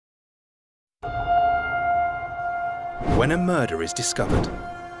when a murder is discovered.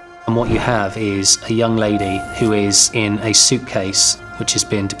 And what you have is a young lady who is in a suitcase which has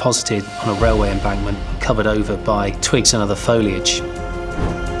been deposited on a railway embankment, covered over by twigs and other foliage.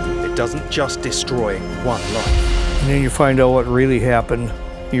 It doesn't just destroy one life. And then you find out what really happened.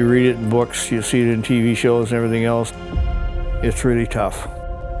 You read it in books, you see it in TV shows and everything else. It's really tough.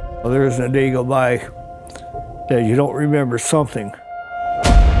 Well, there isn't a day go by that you don't remember something.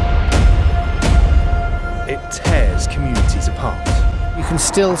 It tears communities apart. You can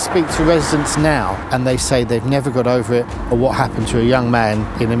still speak to residents now and they say they've never got over it, or what happened to a young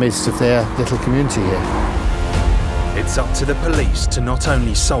man in the midst of their little community here. It's up to the police to not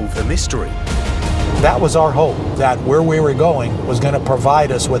only solve the mystery. That was our hope, that where we were going was going to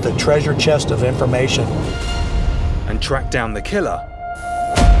provide us with a treasure chest of information. And track down the killer,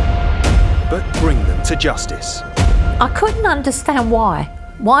 but bring them to justice. I couldn't understand why.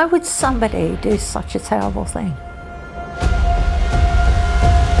 Why would somebody do such a terrible thing?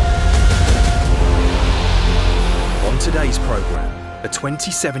 On today's programme, a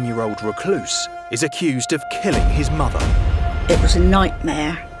 27-year-old recluse is accused of killing his mother. It was a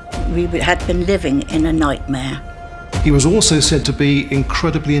nightmare. We had been living in a nightmare. He was also said to be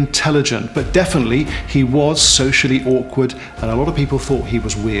incredibly intelligent, but definitely he was socially awkward, and a lot of people thought he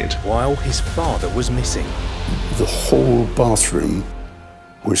was weird. While his father was missing. The whole bathroom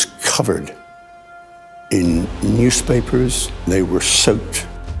was covered in newspapers. They were soaked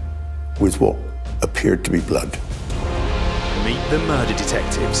with what appeared to be blood. Meet the murder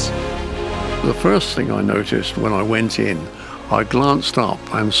detectives. The first thing I noticed when I went in, I glanced up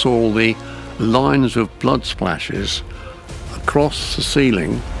and saw the lines of blood splashes across the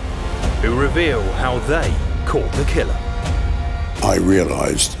ceiling. Who reveal how they caught the killer. I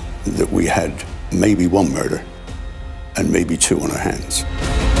realized that we had maybe one murder and maybe two on our hands.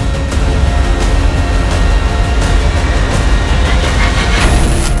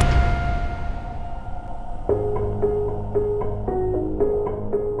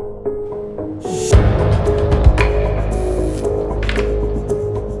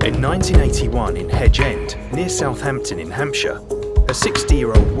 In 1981 in Hedge End, near Southampton in Hampshire, a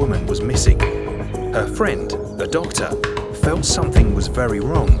 60-year-old woman was missing. Her friend, a doctor, felt something was very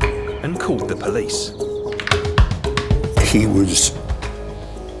wrong and called the police. He was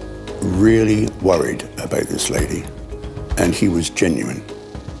really worried about this lady, and he was genuine.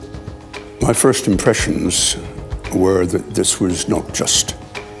 My first impressions were that this was not just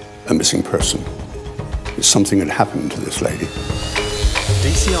a missing person. Something had happened to this lady.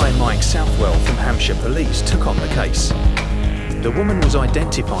 DCI Mike Southwell from Hampshire Police took on the case. The woman was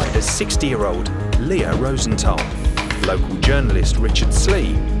identified as 60-year-old Leah Rosenthal. Local journalist Richard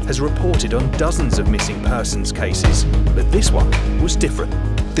Slee has reported on dozens of missing persons cases, but this one was different.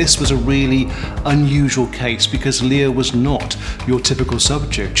 This was a really unusual case because Leah was not your typical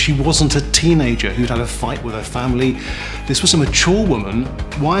subject. She wasn't a teenager who'd had a fight with her family. This was a mature woman.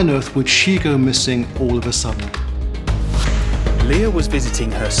 Why on earth would she go missing all of a sudden? Leah was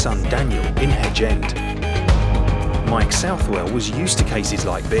visiting her son Daniel in Hedge End. Mike Southwell was used to cases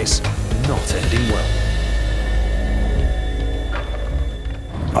like this not ending well.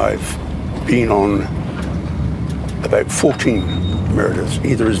 I've been on about 14 murders,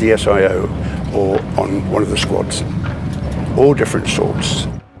 either as the SIO or on one of the squads, all different sorts.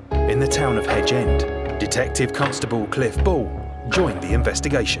 In the town of Hedge End, Detective Constable Cliff Ball joined the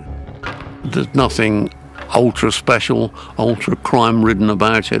investigation. There's nothing ultra special, ultra crime ridden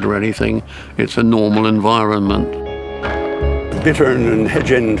about it or anything. It's a normal environment. Bittern and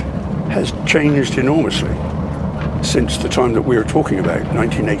Hedge End has changed enormously since the time that we were talking about,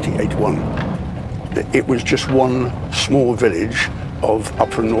 1980-81. It was just one small village of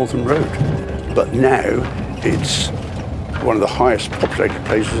Upper Northern Road, but now it's one of the highest populated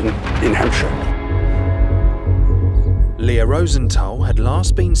places in Hampshire. Leah Rosenthal had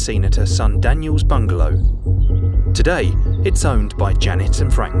last been seen at her son Daniel's bungalow. Today, it's owned by Janet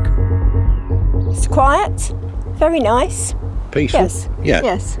and Frank. It's quiet, very nice. Peaceful? Yes, yeah.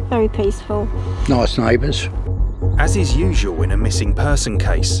 Yes, very peaceful. Nice neighbours. As is usual in a missing person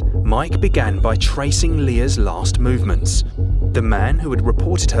case, Mike began by tracing Leah's last movements. The man who had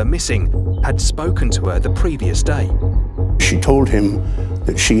reported her missing had spoken to her the previous day. She told him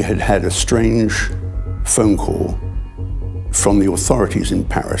that she had had a strange phone call from the authorities in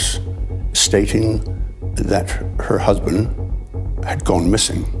Paris stating that her husband had gone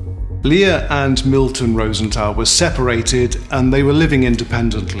missing. Leah and Milton Rosenthal were separated and they were living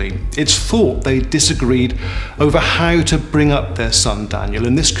independently. It's thought they disagreed over how to bring up their son Daniel,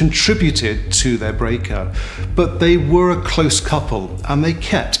 and this contributed to their breakup. But they were a close couple and they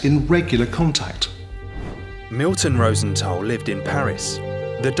kept in regular contact. Milton Rosenthal lived in Paris.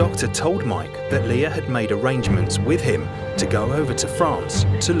 The doctor told Mike that Leah had made arrangements with him to go over to France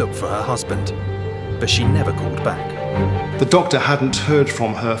to look for her husband, but she never called back. The doctor hadn't heard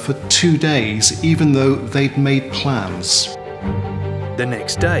from her for 2 days, even though they'd made plans. The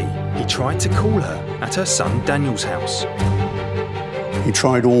next day, he tried to call her at her son Daniel's house. He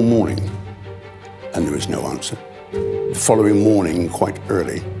tried all morning, and there was no answer. The following morning, quite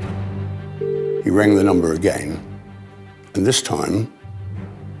early, he rang the number again, and this time,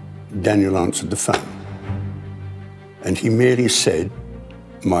 Daniel answered the phone. And he merely said,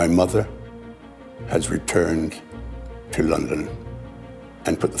 "My mother has returned to London,"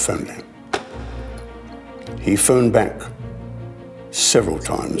 and put the phone down. He phoned back several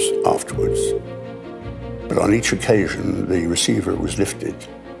times afterwards, but on each occasion the receiver was lifted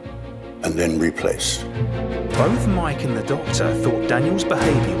and then replaced. Both Mike and the doctor thought Daniel's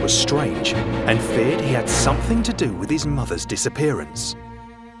behaviour was strange and feared he had something to do with his mother's disappearance.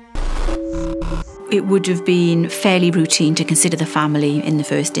 It would have been fairly routine to consider the family in the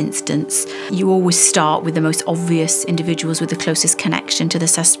first instance. You always start with the most obvious individuals with the closest connection to the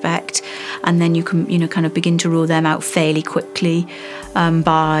suspect, and then you can, kind of begin to rule them out fairly quickly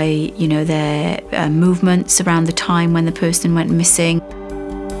by, their movements around the time when the person went missing.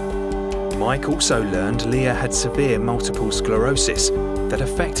 Mike also learned Leah had severe multiple sclerosis that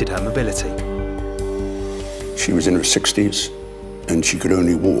affected her mobility. She was in her 60s, and she could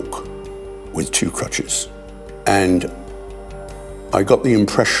only walk with 2 crutches. And I got the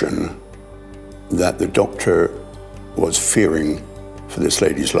impression that the doctor was fearing for this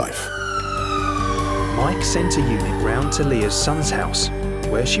lady's life. Mike sent a unit round to Leah's son's house,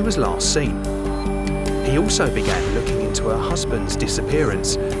 where she was last seen. He also began looking into her husband's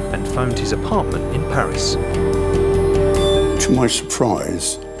disappearance and phoned his apartment in Paris. To my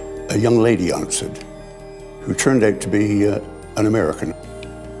surprise, a young lady answered, who turned out to be an American.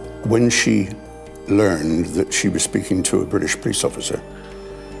 When she learned that she was speaking to a British police officer,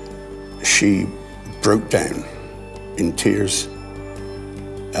 she broke down in tears.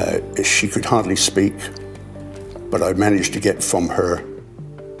 She could hardly speak, but I managed to get from her,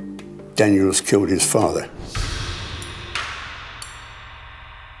 "Daniel's killed his father."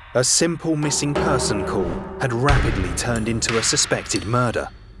 A simple missing person call had rapidly turned into a suspected murder.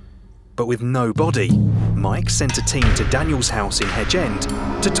 But with no body, Mike sent a team to Daniel's house in Hedge End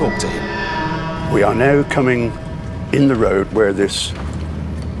to talk to him. We are now coming in the road where this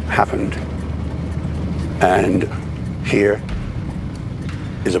happened. And here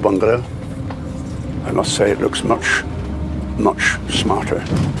is a bungalow. I must say it looks much, much smarter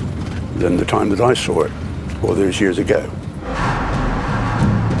than the time that I saw it all those years ago.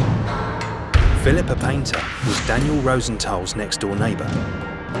 Philippa Painter was Daniel Rosenthal's next-door neighbour.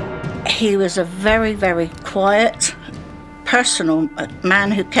 He was a very, very quiet, personal man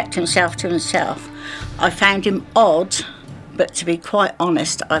who kept himself to himself. I found him odd, but to be quite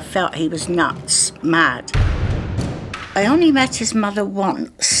honest, I felt he was nuts, mad. I only met his mother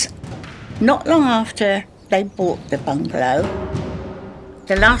once, not long after they bought the bungalow.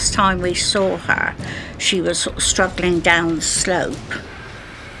 The last time we saw her, she was sort of struggling down the slope.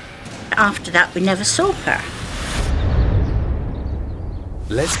 After that, we never saw her.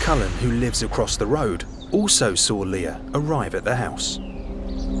 Les Cullen, who lives across the road, also saw Leah arrive at the house.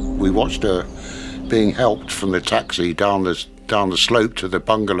 We watched her being helped from the taxi down the slope to the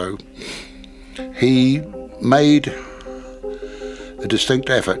bungalow. He made a distinct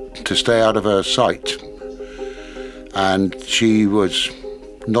effort to stay out of her sight, and she was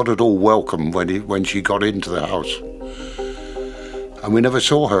not at all welcome when she got into the house. And we never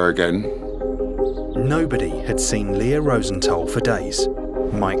saw her again. Nobody had seen Leah Rosenthal for days.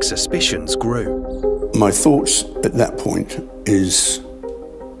 Mike's suspicions grew. My thoughts at that point is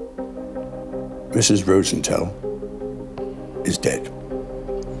Mrs. Rosenthal is dead.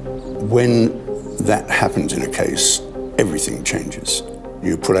 When that happens in a case, everything changes.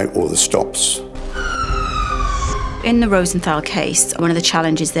 You put out all the stops. In the Rosenthal case, one of the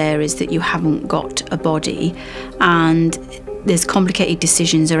challenges there is that you haven't got a body, and there's complicated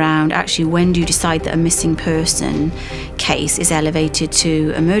decisions around actually when do you decide that a missing person case is elevated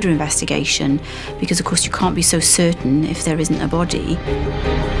to a murder investigation, because of course you can't be so certain if there isn't a body.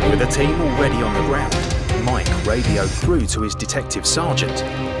 With a team already on the ground, Mike radioed through to his detective sergeant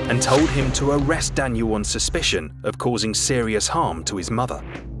and told him to arrest Daniel on suspicion of causing serious harm to his mother.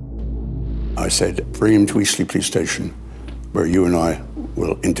 I said, bring him to Eastleigh Police Station, where you and I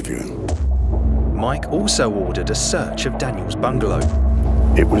will interview him. Mike also ordered a search of Daniel's bungalow.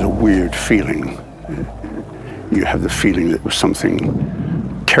 It was a weird feeling. You have the feeling that there was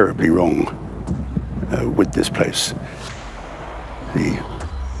something terribly wrong with this place. The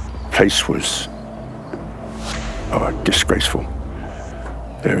place was disgraceful.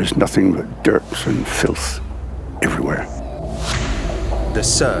 There is nothing but dirt and filth everywhere. The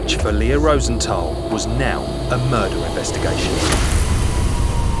search for Leah Rosenthal was now a murder investigation.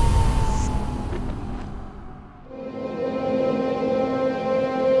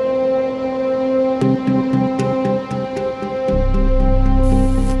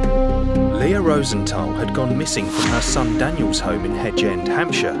 Leah Rosenthal had gone missing from her son Daniel's home in Hedge End,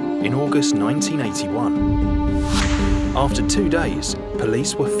 Hampshire, in August 1981. After 2 days,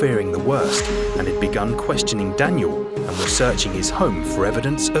 police were fearing the worst and had begun questioning Daniel and were searching his home for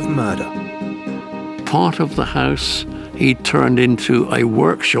evidence of murder. Part of the house he turned into a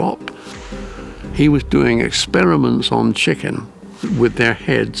workshop. He was doing experiments on chicken with their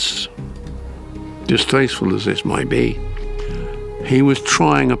heads, distasteful as this might be. He was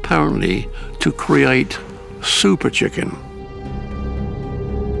trying apparently to create super chicken.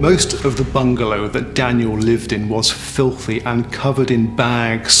 Most of the bungalow that Daniel lived in was filthy and covered in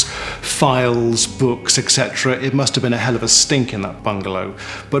bags, files, books, etc. It must have been a hell of a stink in that bungalow.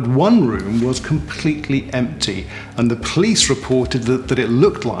 But one room was completely empty, and the police reported that it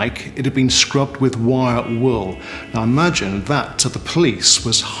looked like it had been scrubbed with wire wool. Now imagine that to the police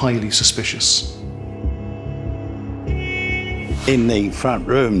was highly suspicious. In the front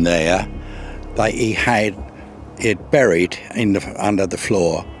room there, he had it buried under the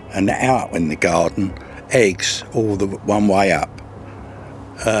floor, and out in the garden, eggs all the one way up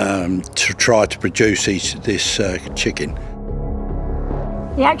to try to produce this chicken.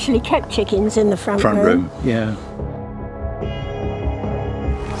 He actually kept chickens in the front room. Yeah.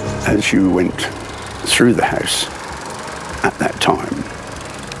 As you went through the house at that time,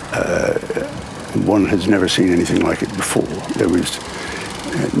 one has never seen anything like it before. There was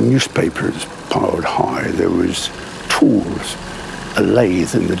newspapers piled high, there was tools, a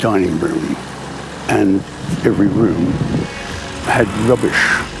lathe in the dining room, and every room had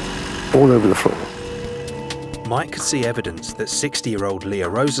rubbish all over the floor. Mike could see evidence that 60-year-old Leah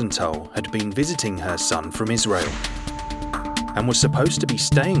Rosenthal had been visiting her son from Israel and was supposed to be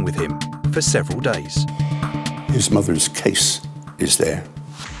staying with him for several days. His mother's case is there,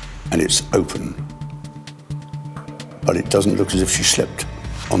 and it's open, but it doesn't look as if she slept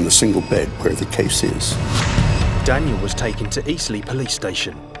on the single bed where the case is. Daniel was taken to Eastleigh police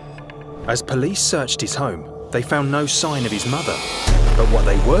station. As police searched his home, they found no sign of his mother, but what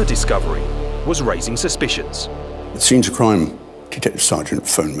they were discovering was raising suspicions. The scenes of crime detective sergeant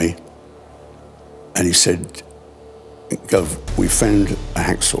phoned me, and he said, "Gov, we found a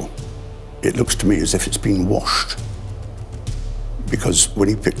hacksaw. It looks to me as if it's been washed, because when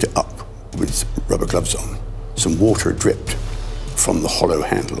he picked it up with rubber gloves on, some water dripped from the hollow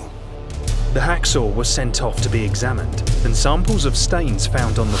handle." The hacksaw was sent off to be examined, and samples of stains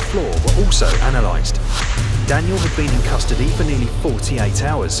found on the floor were also analysed. Daniel had been in custody for nearly 48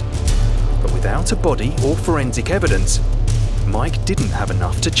 hours, but without a body or forensic evidence, Mike didn't have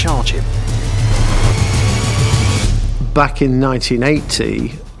enough to charge him. Back in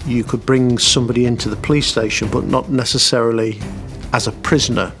 1980, you could bring somebody into the police station, but not necessarily as a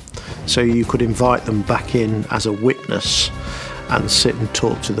prisoner. So you could invite them back in as a witness and sit and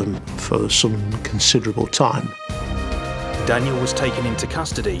talk to them for some considerable time. Daniel was taken into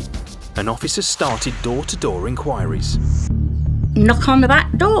custody, and officers started door-to-door inquiries. Knock on the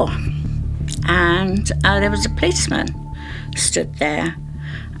back door, and there was a policeman stood there,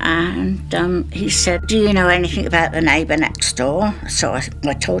 and he said, "Do you know anything about the neighbour next door?" So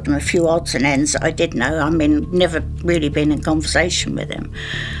I told him a few odds and ends that I did know. I mean, never really been in conversation with him.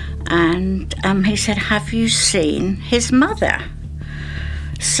 And he said, "Have you seen his mother?"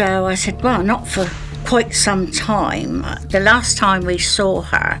 So I said, "Well, not for quite some time. The last time we saw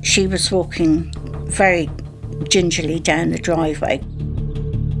her, she was walking very gingerly down the driveway."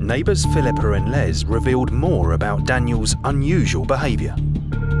 Neighbours Philippa and Les revealed more about Daniel's unusual behaviour.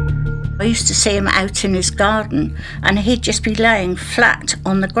 I used to see him out in his garden, and he'd just be laying flat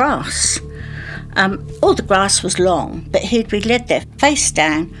on the grass. All the grass was long, but he'd be laid there face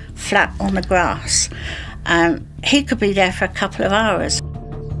down, flat on the grass. He could be there for a couple of hours.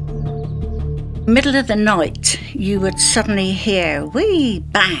 Middle of the night, you would suddenly hear, wee,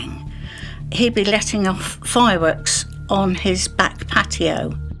 bang. He'd be letting off fireworks on his back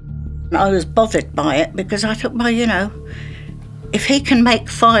patio. I was bothered by it because I thought, well, you know, if he can make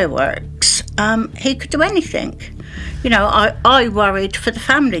fireworks, he could do anything. You know, I worried for the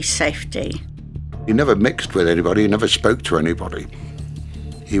family's safety. He never mixed with anybody, he never spoke to anybody.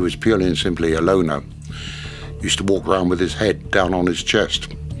 He was purely and simply a loner. He used to walk around with his head down on his chest.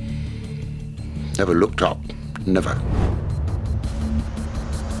 Never looked up, never.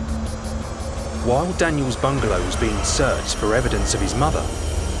 While Daniel's bungalow was being searched for evidence of his mother,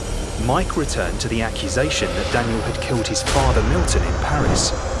 Mike returned to the accusation that Daniel had killed his father Milton in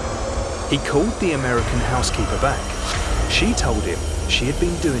Paris. He called the American housekeeper back. She told him she had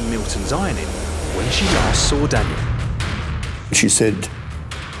been doing Milton's ironing when she last saw Daniel. She said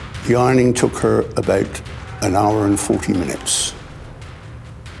the ironing took her about an hour and 40 minutes.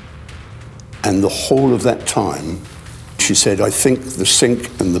 And the whole of that time, she said, I think the sink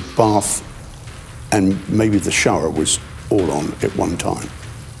and the bath and maybe the shower was all on at one time.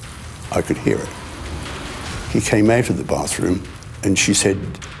 I could hear it. He came out of the bathroom and she said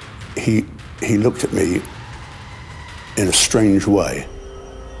he looked at me in a strange way.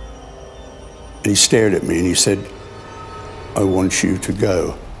 And he stared at me and he said, I want you to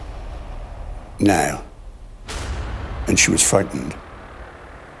go now. And she was frightened.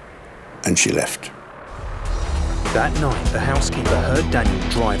 And she left. That night, the housekeeper heard Daniel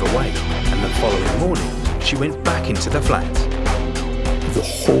drive away, and the following morning, she went back into the flat. The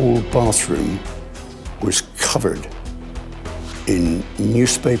whole bathroom was covered in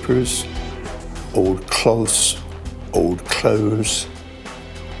newspapers, old cloths, old clothes,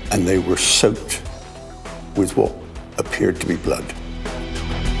 and they were soaked with what appeared to be blood.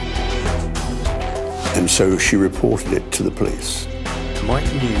 And so she reported it to the police. Mike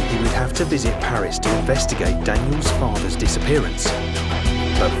knew he would have to visit Paris to investigate Daniel's father's disappearance.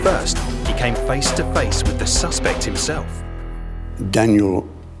 But first, he came face to face with the suspect himself. Daniel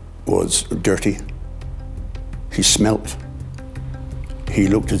was dirty. He smelt. He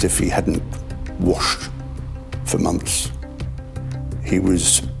looked as if he hadn't washed for months. He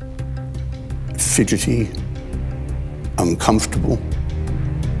was fidgety, uncomfortable.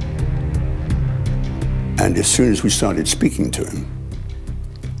 And as soon as we started speaking to him,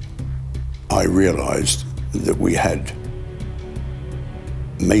 I realized that we had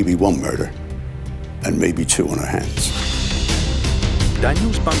maybe one murder and maybe two on our hands.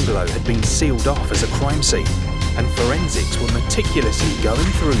 Daniel's bungalow had been sealed off as a crime scene, and forensics were meticulously going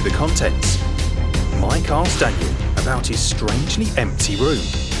through the contents. Mike asked Daniel about his strangely empty room.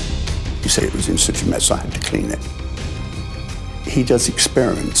 He said it was in such a mess I had to clean it. He does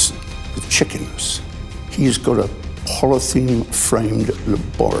experiments with chickens. He's got a polythene-framed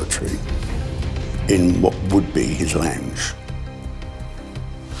laboratory in what would be his lounge.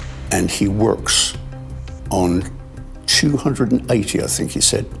 And he works on 280, I think he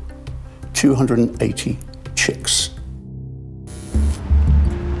said, 280 chicks.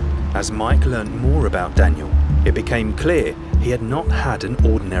 As Mike learned more about Daniel, it became clear he had not had an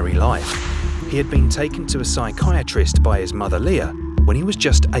ordinary life. He had been taken to a psychiatrist by his mother Leah when he was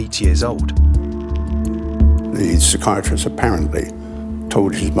just 8 years old. The psychiatrist apparently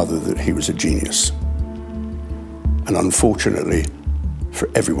told his mother that he was a genius. And unfortunately, for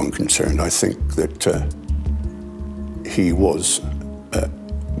everyone concerned, I think that he was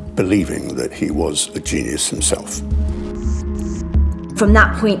believing that he was a genius himself. From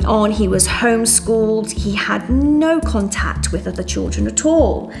that point on, he was homeschooled. He had no contact with other children at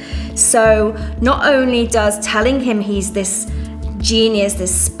all. So not only does telling him he's this genius,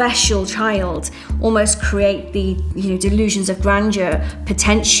 this special child, almost create the delusions of grandeur,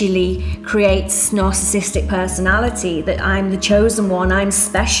 potentially creates narcissistic personality, that I'm the chosen one, I'm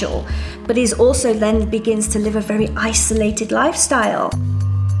special, but he also then begins to live a very isolated lifestyle.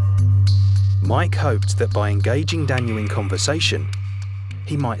 Mike hoped that by engaging Daniel in conversation,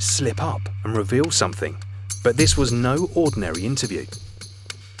 he might slip up and reveal something, but this was no ordinary interview.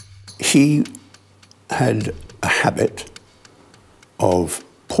 He had a habit of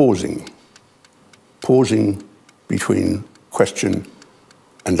pausing between question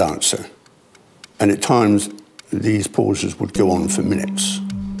and answer. And at times, these pauses would go on for minutes.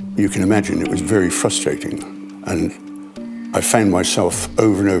 You can imagine it was very frustrating. And I found myself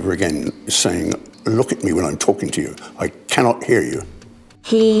over and over again saying, look at me when I'm talking to you. I cannot hear you.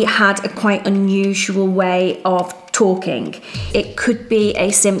 He had a quite unusual way of talking. It could be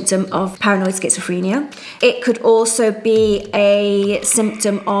a symptom of paranoid schizophrenia. It could also be a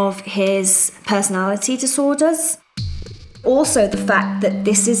symptom of his personality disorders. Also the fact that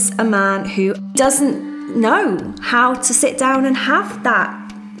this is a man who doesn't know how to sit down and have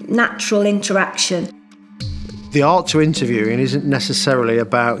that natural interaction. The art to interviewing isn't necessarily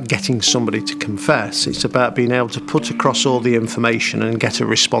about getting somebody to confess. It's about being able to put across all the information and get a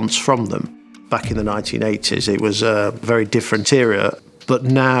response from them. Back in the 1980s, it was a very different era, but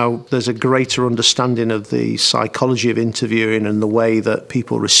now there's a greater understanding of the psychology of interviewing and the way that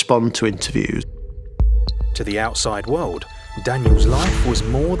people respond to interviews. To the outside world, Daniel's life was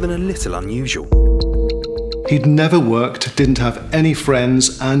more than a little unusual. He'd never worked, didn't have any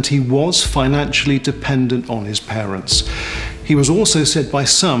friends, and he was financially dependent on his parents. He was also said by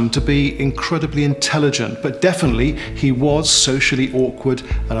some to be incredibly intelligent, but definitely he was socially awkward,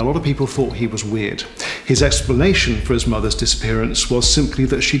 and a lot of people thought he was weird. His explanation for his mother's disappearance was simply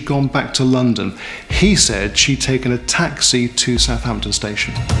that she'd gone back to London. He said she'd taken a taxi to Southampton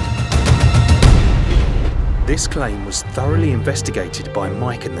station. This claim was thoroughly investigated by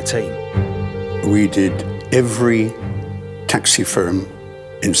Mike and the team. We did every taxi firm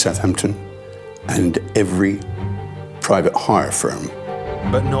in Southampton and every private hire firm.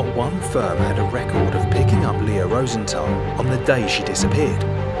 But not one firm had a record of picking up Leah Rosenthal on the day she disappeared.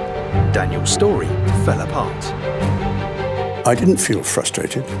 Daniel's story fell apart. I didn't feel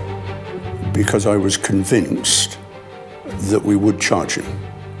frustrated because I was convinced that we would charge him.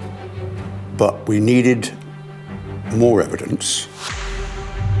 But we needed more evidence.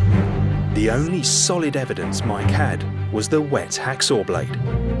 The only solid evidence Mike had was the wet hacksaw blade.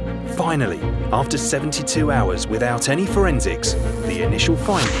 Finally, after 72 hours without any forensics, the initial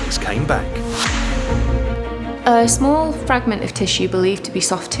findings came back. A small fragment of tissue believed to be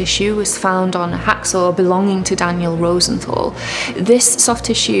soft tissue was found on a hacksaw belonging to Daniel Rosenthal. This soft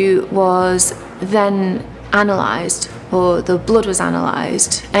tissue was then analysed, or the blood was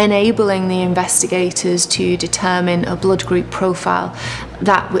analysed, enabling the investigators to determine a blood group profile,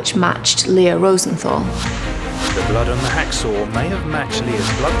 that which matched Leah Rosenthal. The blood on the hacksaw may have matched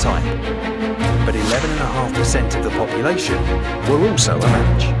Leah's blood type, but 11.5% of the population were also a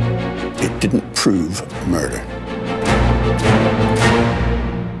match. It didn't prove murder.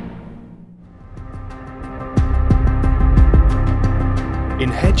 In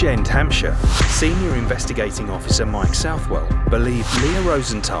Hedge End, Hampshire, Senior Investigating Officer Mike Southwell believed Leah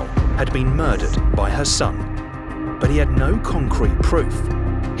Rosenthal had been murdered by her son, but he had no concrete proof.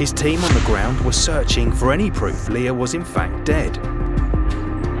 His team on the ground were searching for any proof Leah was in fact dead.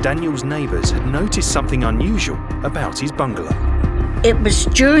 Daniel's neighbours had noticed something unusual about his bungalow. It was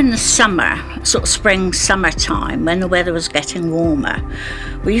during the summer, sort of spring, summertime, when the weather was getting warmer.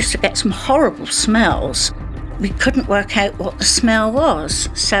 We used to get some horrible smells. We couldn't work out what the smell was,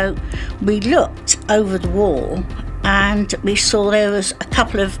 so we looked over the wall and we saw there was a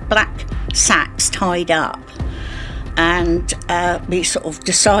couple of black sacks tied up, and we sort of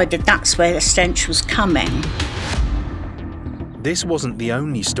decided that's where the stench was coming. This wasn't the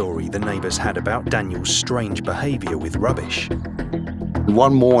only story the neighbours had about Daniel's strange behaviour with rubbish.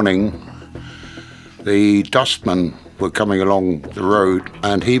 One morning, the dustmen were coming along the road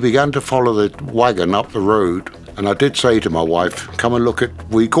and he began to follow the wagon up the road, and I did say to my wife, come and look at,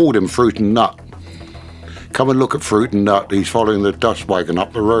 we called him Fruit and Nut, come and look at Fruit and Nut, he's following the dust wagon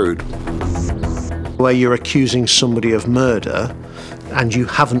up the road. Where you're accusing somebody of murder and you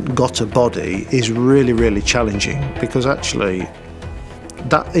haven't got a body is really, really challenging, because actually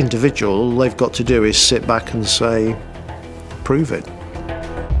that individual, all they've got to do is sit back and say, prove it.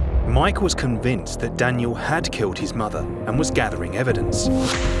 Mike was convinced that Daniel had killed his mother and was gathering evidence.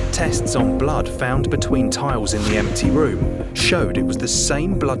 Tests on blood found between tiles in the empty room showed it was the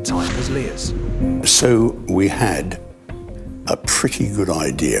same blood type as Leah's. So we had a pretty good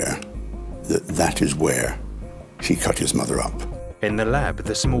idea that that is where he cut his mother up. In the lab,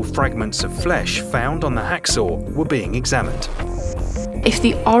 the small fragments of flesh found on the hacksaw were being examined. If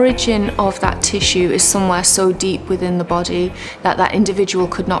the origin of that tissue is somewhere so deep within the body that that individual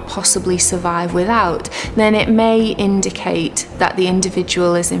could not possibly survive without, then it may indicate that the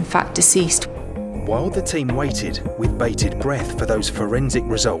individual is in fact deceased. While the team waited with bated breath for those forensic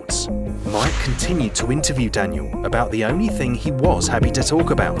results, Mike continued to interview Daniel about the only thing he was happy to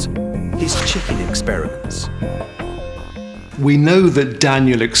talk about, his chicken experiments. We know that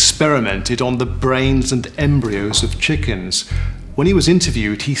Daniel experimented on the brains and embryos of chickens. When he was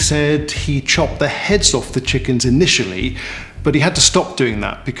interviewed, he said he chopped the heads off the chickens initially, but he had to stop doing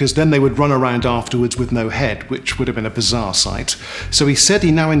that because then they would run around afterwards with no head, which would have been a bizarre sight. So he said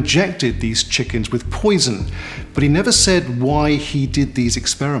he now injected these chickens with poison, but he never said why he did these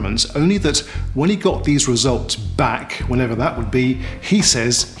experiments, only that when he got these results back, whenever that would be, he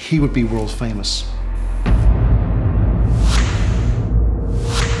says he would be world famous.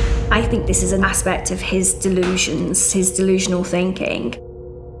 I think this is an aspect of his delusions, his delusional thinking.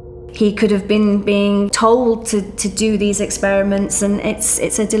 He could have been being told to do these experiments, and it's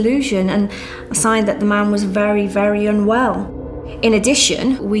a delusion and a sign that the man was very, very unwell. In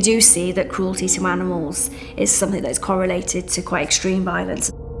addition, we do see that cruelty to animals is something that's correlated to quite extreme violence.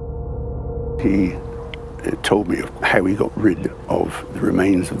 He told me of how he got rid of the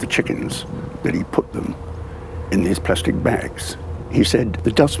remains of the chickens, that he put them in these plastic bags. He said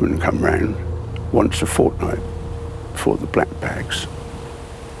the dustmen come round once a fortnight for the black bags,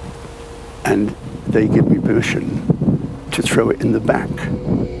 and they give me permission to throw it in the back.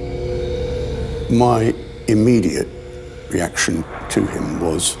 My immediate reaction to him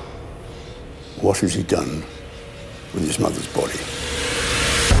was, what has he done with his mother's body?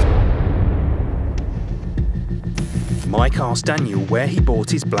 Mike asked Daniel where he bought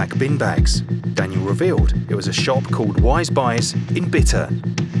his black bin bags. Daniel revealed it was a shop called Wise Buys in Bittern.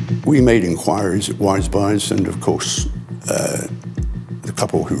 We made inquiries at Wise Buys, and of course, the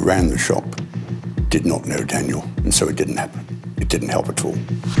couple who ran the shop did not know Daniel, and so it didn't happen. It didn't help at all.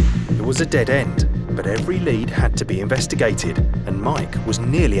 It was a dead end, but every lead had to be investigated, and Mike was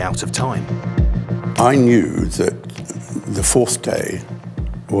nearly out of time. I knew that the fourth day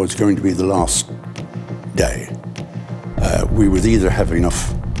was going to be the last day. We would either have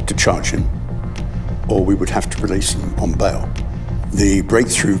enough to charge him, or we would have to release him on bail. The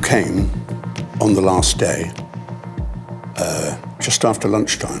breakthrough came on the last day, just after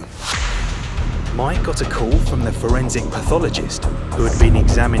lunchtime. Mike got a call from the forensic pathologist who had been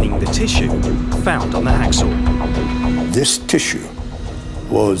examining the tissue found on the hacksaw. This tissue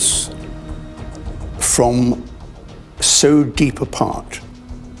was from so deep a part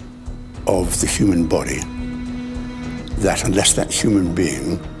of the human body that unless that human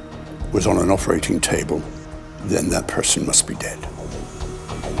being was on an operating table, then that person must be dead.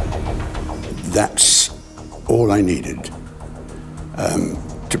 That's all I needed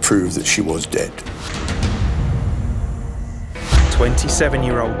to prove that she was dead.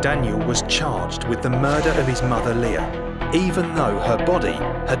 27-year-old Daniel was charged with the murder of his mother Leah, even though her body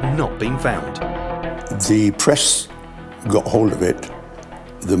had not been found. The press got hold of it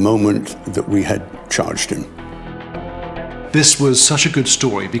the moment that we had charged him. This was such a good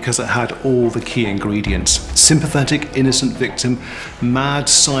story because it had all the key ingredients. Sympathetic, innocent victim, mad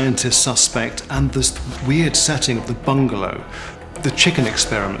scientist suspect, and this weird setting of the bungalow. The chicken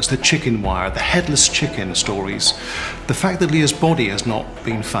experiments, the chicken wire, the headless chicken stories. The fact that Leah's body has not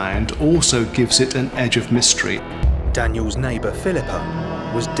been found also gives it an edge of mystery. Daniel's neighbour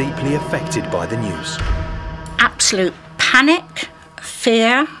Philippa was deeply affected by the news. Absolute panic,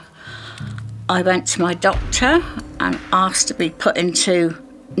 fear. I went to my doctor and asked to be put into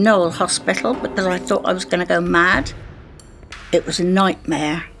Noel Hospital because I thought I was going to go mad. It was a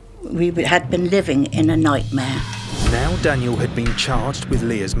nightmare. We had been living in a nightmare. Now Daniel had been charged with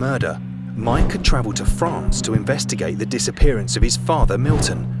Leah's murder. Mike had travelled to France to investigate the disappearance of his father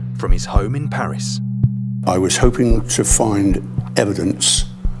Milton from his home in Paris. I was hoping to find evidence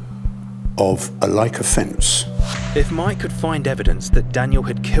of a like offence. If Mike could find evidence that Daniel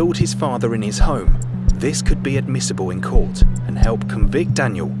had killed his father in his home, this could be admissible in court and help convict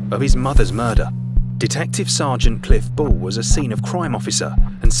Daniel of his mother's murder. Detective Sergeant Cliff Ball was a scene of crime officer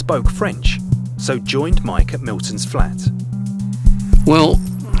and spoke French, so joined Mike at Milton's flat. Well,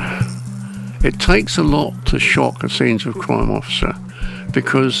 it takes a lot to shock a scenes of crime officer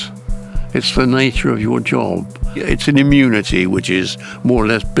because it's the nature of your job. It's an immunity which is more or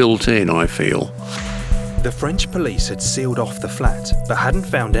less built in, I feel. The French police had sealed off the flat, but hadn't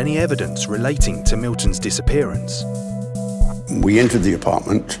found any evidence relating to Milton's disappearance. We entered the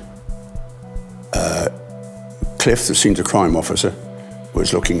apartment. Cliff, the scenes of crime officer,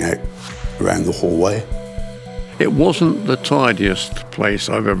 was looking out around the hallway. It wasn't the tidiest place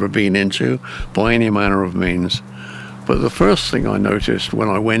I've ever been into by any manner of means. But the first thing I noticed when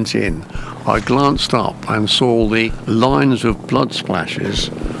I went in, I glanced up and saw the lines of blood splashes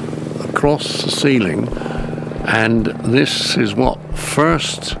across the ceiling, and this is what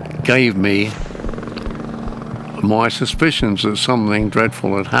first gave me my suspicions that something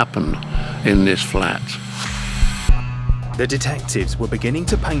dreadful had happened in this flat. The detectives were beginning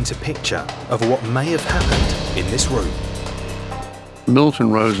to paint a picture of what may have happened in this room.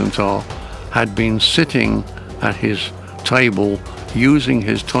 Milton Rosenthal had been sitting at his table using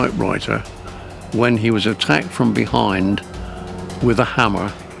his typewriter when he was attacked from behind with a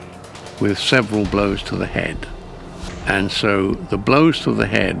hammer with several blows to the head. And so the blows to the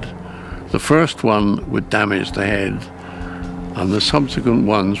head, the first one would damage the head and the subsequent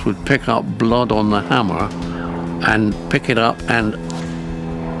ones would pick up blood on the hammer and pick it up and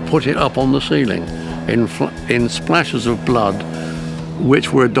put it up on the ceiling in splashes of blood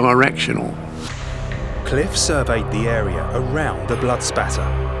which were directional. Cliff surveyed the area around the blood spatter.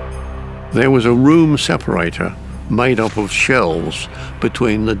 There was a room separator made up of shelves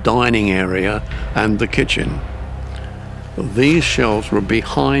between the dining area and the kitchen. These shelves were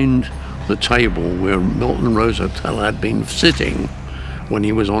behind the table where Milton Rosenthal had been sitting when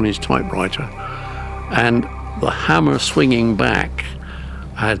he was on his typewriter. And the hammer swinging back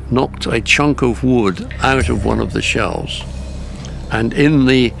had knocked a chunk of wood out of one of the shelves, and in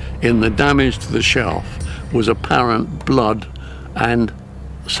the damage to the shelf was apparent blood and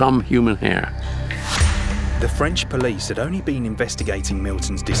some human hair. The French police had only been investigating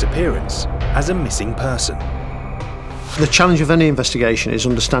Milton's disappearance as a missing person. The challenge of any investigation is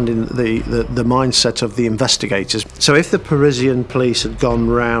understanding the mindset of the investigators. So if the Parisian police had gone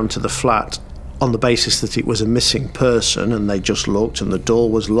round to the flat on the basis that it was a missing person and they just looked and the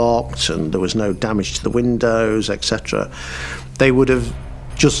door was locked and there was no damage to the windows, etc., they would have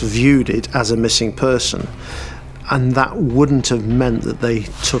just viewed it as a missing person, and that wouldn't have meant that they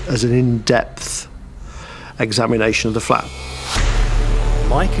took as an in-depth examination of the flat.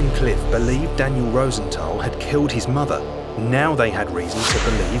 Mike and Cliff believed Daniel Rosenthal had killed his mother. Now they had reason to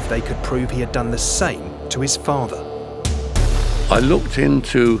believe they could prove he had done the same to his father. I looked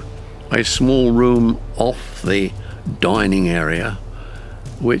into a small room off the dining area,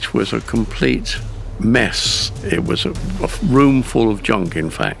 which was a complete mess. It was a room full of junk, in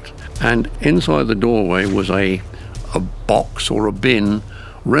fact. And inside the doorway was a box or a bin,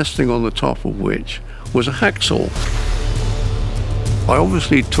 resting on the top of which was a hacksaw. I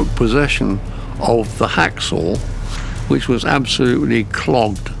obviously took possession of the hacksaw, which was absolutely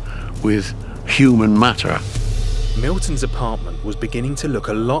clogged with human matter. Milton's apartment was beginning to look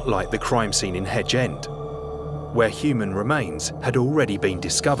a lot like the crime scene in Hedge End, where human remains had already been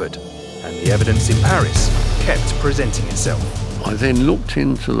discovered, and the evidence in Paris kept presenting itself. I then looked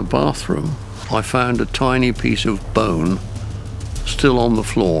into the bathroom. I found a tiny piece of bone still on the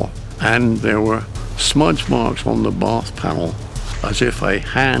floor, and there were smudge marks on the bath panel, as if a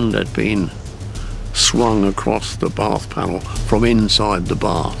hand had been swung across the bath panel from inside the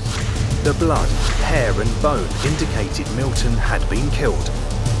bath. The blood, hair and bone indicated Milton had been killed.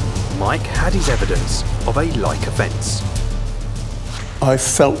 Mike had his evidence of a like offence. I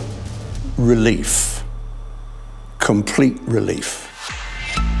felt relief, complete relief.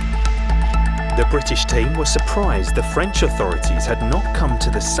 The British team were surprised the French authorities had not come to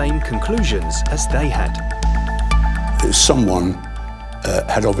the same conclusions as they had. Someone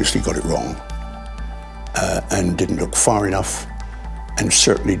had obviously got it wrong and didn't look far enough and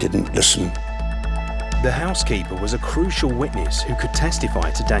certainly didn't listen. The housekeeper was a crucial witness who could testify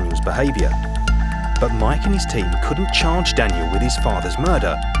to Daniel's behaviour. But Mike and his team couldn't charge Daniel with his father's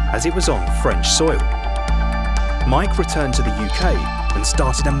murder as it was on French soil. Mike returned to the UK and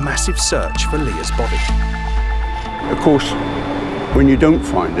started a massive search for Leah's body. Of course, when you don't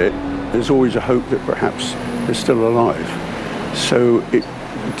find it, there's always a hope that perhaps they're still alive. So it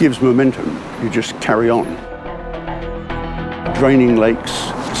gives momentum. You just carry on. Draining lakes,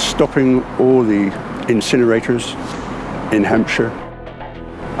 stopping all the incinerators in Hampshire.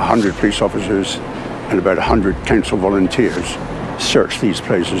 100 police officers and about 100 council volunteers searched these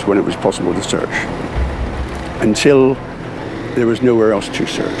places when it was possible to search, until there was nowhere else to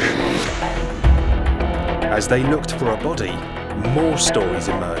search. As they looked for a body, more stories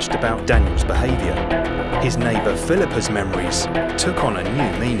emerged about Daniel's behaviour. His neighbour Philippa's memories took on a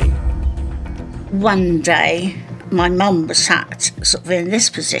new meaning. One day, my mum was sat sort of in this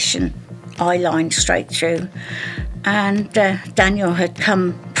position, eye line straight through, and Daniel had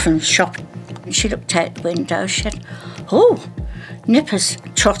come from the shop. She looked out the window, she said, "Oh, Nipper's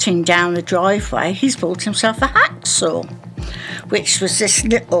trotting down the driveway, he's bought himself a hacksaw," which was this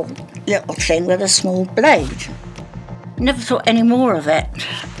little thing with a small blade. Never thought any more of it.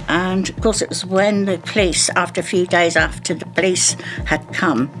 And of course it was when the police, after a few days after the police had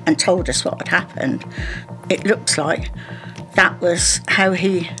come and told us what had happened, it looks like that was how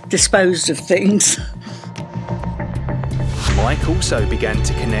he disposed of things. Mike also began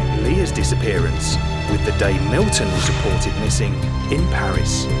to connect Leah's disappearance with the day Milton was reported missing in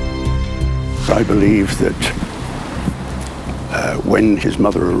Paris. I believe that when his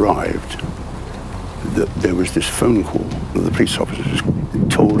mother arrived, that there was this phone call that the police officers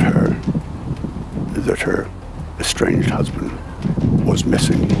told her that her estranged husband was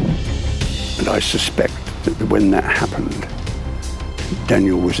missing. And I suspect that when that happened,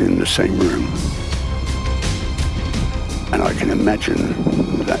 Daniel was in the same room. And I can imagine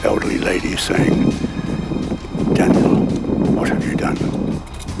that elderly lady saying, "Daniel, what have you done?"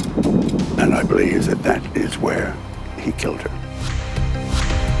 And I believe that that is where he killed her.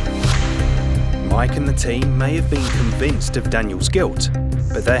 Mike and the team may have been convinced of Daniel's guilt,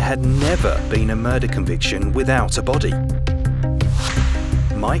 but there had never been a murder conviction without a body.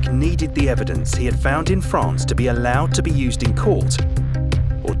 Mike needed the evidence he had found in France to be allowed to be used in court,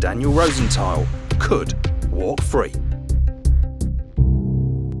 or Daniel Rosenthal could walk free.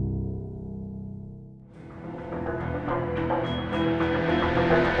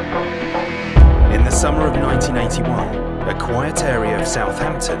 In the summer of 1981, a quiet area of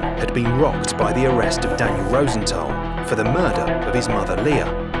Southampton had been rocked by the arrest of Daniel Rosenthal for the murder of his mother Leah.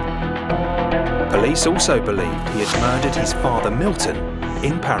 Police also believed he had murdered his father Milton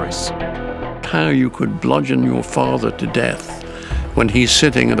in Paris. How you could bludgeon your father to death when he's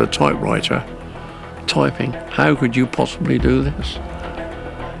sitting at a typewriter typing, how could you possibly do this?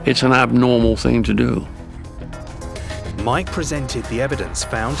 It's an abnormal thing to do. Mike presented the evidence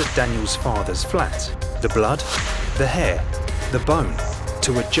found at Daniel's father's flat, the blood, the hair, the bone,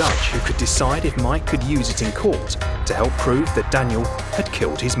 to a judge who could decide if Mike could use it in court to help prove that Daniel had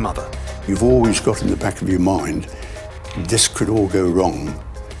killed his mother. You've always got in the back of your mind, this could all go wrong.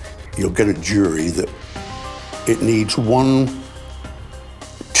 You'll get a jury that it needs 1,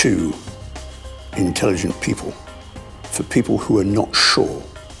 2 intelligent people, for people who are not sure,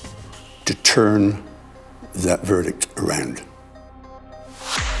 to turn that verdict around.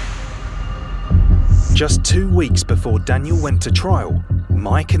 Just 2 weeks before Daniel went to trial,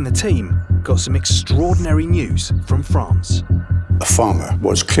 Mike and the team got some extraordinary news from France. A farmer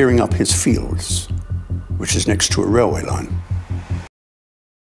was clearing up his fields, which is next to a railway line.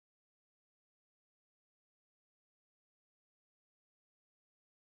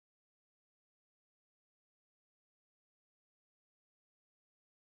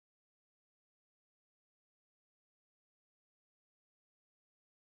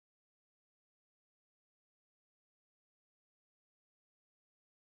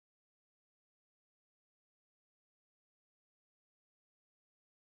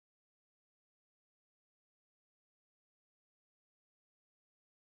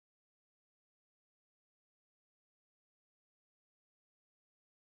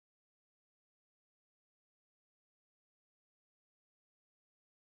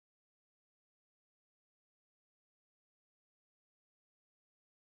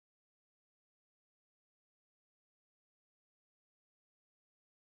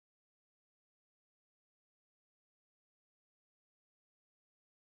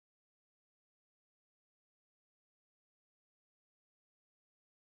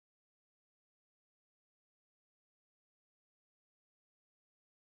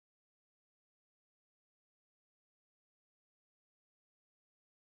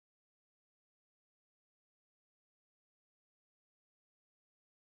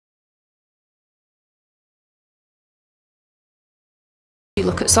 You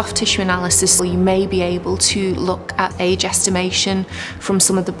look at soft tissue analysis, you may be able to look at age estimation from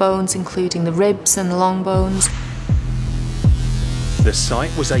some of the bones, including the ribs and the long bones. The site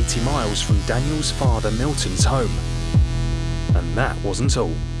was 80 miles from Daniel's father Milton's home. And that wasn't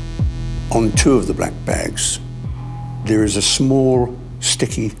all. On 2 of the black bags, there is a small,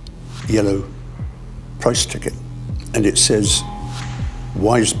 sticky, yellow price ticket, and it says,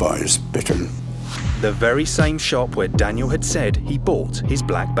 "Wise buys Bittern." The very same shop where Daniel had said he bought his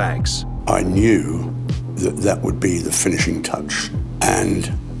black bags. I knew that that would be the finishing touch,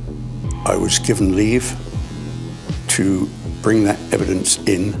 and I was given leave to bring that evidence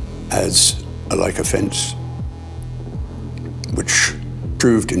in as a like offence, which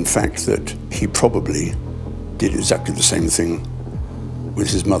proved in fact that he probably did exactly the same thing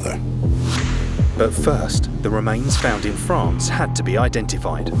with his mother. But first, the remains found in France had to be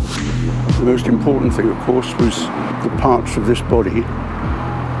identified. The most important thing, of course, was the parts of this body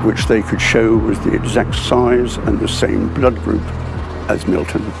which they could show was the exact size and the same blood group as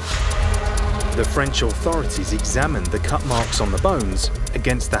Milton. The French authorities examined the cut marks on the bones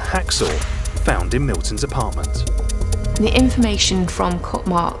against the hacksaw found in Milton's apartment. The information from cut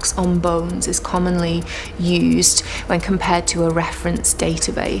marks on bones is commonly used when compared to a reference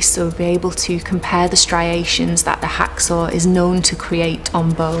database, so we'll be able to compare the striations that the hacksaw is known to create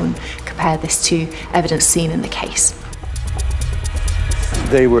on bone, compare this to evidence seen in the case.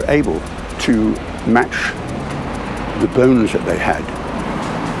 They were able to match the bones that they had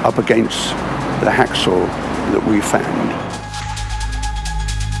up against the hacksaw that we found.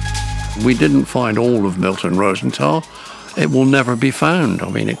 We didn't find all of Milton Rosenthal. It will never be found. I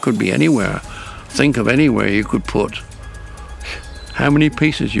mean, it could be anywhere. Think of anywhere you could put how many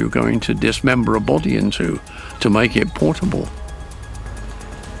pieces you're going to dismember a body into to make it portable.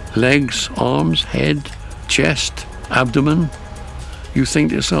 Legs, arms, head, chest, abdomen. You think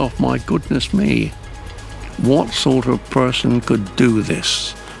to yourself, my goodness me, what sort of person could do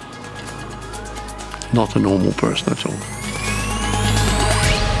this? Not a normal person at all.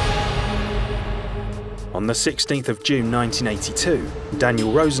 On the 16th of June 1982,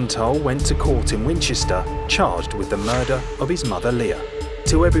 Daniel Rosenthal went to court in Winchester, charged with the murder of his mother Leah.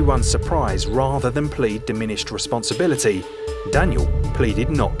 To everyone's surprise, rather than plead diminished responsibility, Daniel pleaded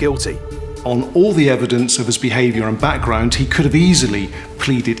not guilty. On all the evidence of his behaviour and background, he could have easily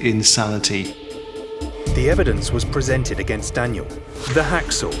pleaded insanity. The evidence was presented against Daniel. The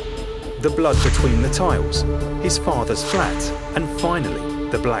hacksaw, the blood between the tiles, his father's flat, and finally,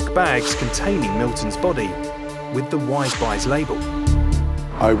 the black bags containing Milton's body with the Wise Buys label.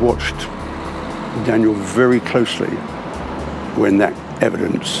 I watched Daniel very closely when that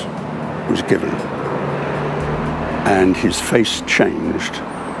evidence was given, and his face changed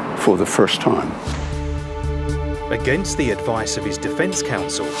for the first time. Against the advice of his defence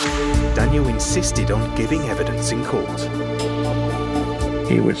counsel, Daniel insisted on giving evidence in court.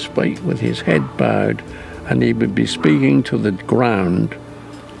 He would speak with his head bowed, and he would be speaking to the ground,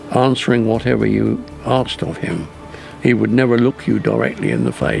 answering whatever you asked of him. He would never look you directly in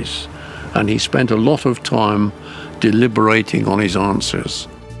the face, and he spent a lot of time deliberating on his answers.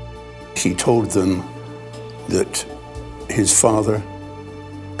 He told them that his father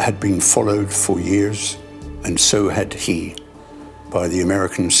had been followed for years, and so had he, by the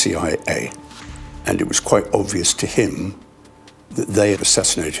American CIA. And it was quite obvious to him that they had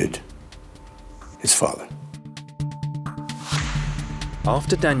assassinated his father.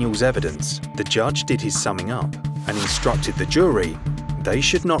 After Daniel's evidence, the judge did his summing up and instructed the jury they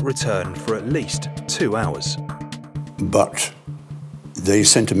should not return for at least 2 hours. But they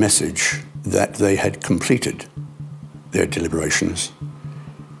sent a message that they had completed their deliberations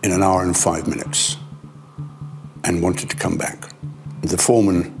in 1 hour and 5 minutes and wanted to come back. The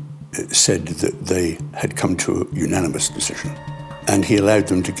foreman said that they had come to a unanimous decision, and he allowed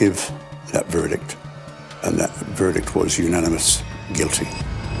them to give that verdict, and that verdict was unanimous guilty.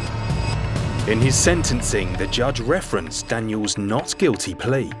 In his sentencing, the judge referenced Daniel's not guilty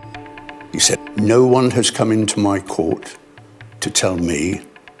plea. He said, "No one has come into my court to tell me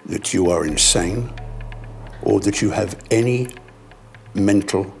that you are insane or that you have any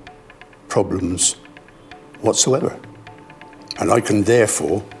mental problems whatsoever. And I can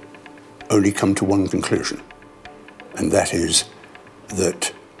therefore only come to one conclusion, and that is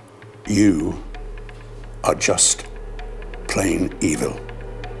that you are just plain evil.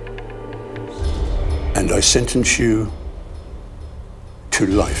 And I sentence you to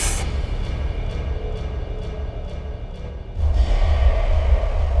life."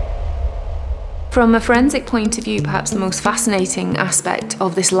 From a forensic point of view, perhaps the most fascinating aspect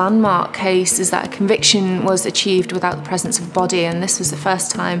of this landmark case is that a conviction was achieved without the presence of a body, and this was the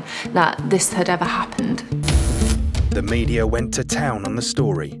first time that this had ever happened. The media went to town on the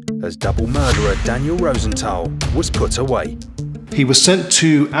story as double murderer Daniel Rosenthal was put away. He was sent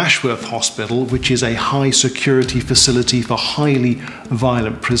to Ashworth Hospital, which is a high-security facility for highly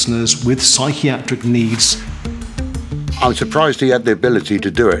violent prisoners with psychiatric needs. I'm surprised he had the ability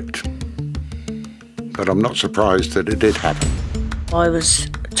to do it, but I'm not surprised that it did happen. I was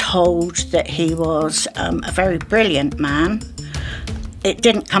told that he was a very brilliant man. It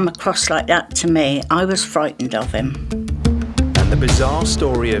didn't come across like that to me. I was frightened of him. And the bizarre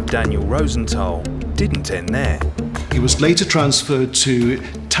story of Daniel Rosenthal didn't end there. He was later transferred to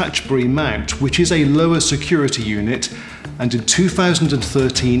Tatchbury Mount, which is a lower security unit, and in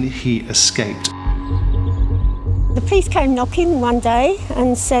 2013 he escaped. The police came knocking one day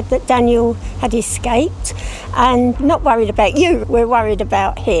and said that Daniel had escaped, and not worried about you, we're worried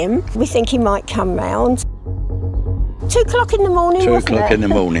about him. We think he might come round. 2 o'clock in the morning, wasn't it? 2 o'clock in the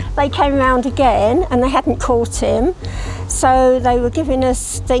morning. They came round again and they hadn't caught him, so they were giving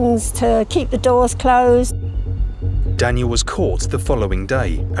us things to keep the doors closed. Daniel was caught the following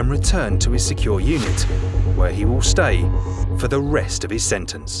day and returned to his secure unit, where he will stay for the rest of his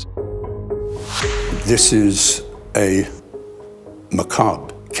sentence. This is a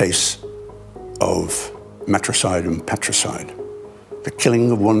macabre case of matricide and patricide. The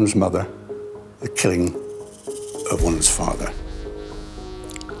killing of one's mother, the killing of one's father.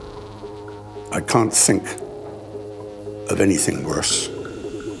 I can't think of anything worse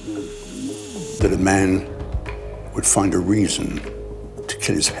that a man would find a reason to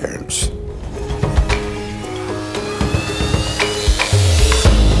kill his parents.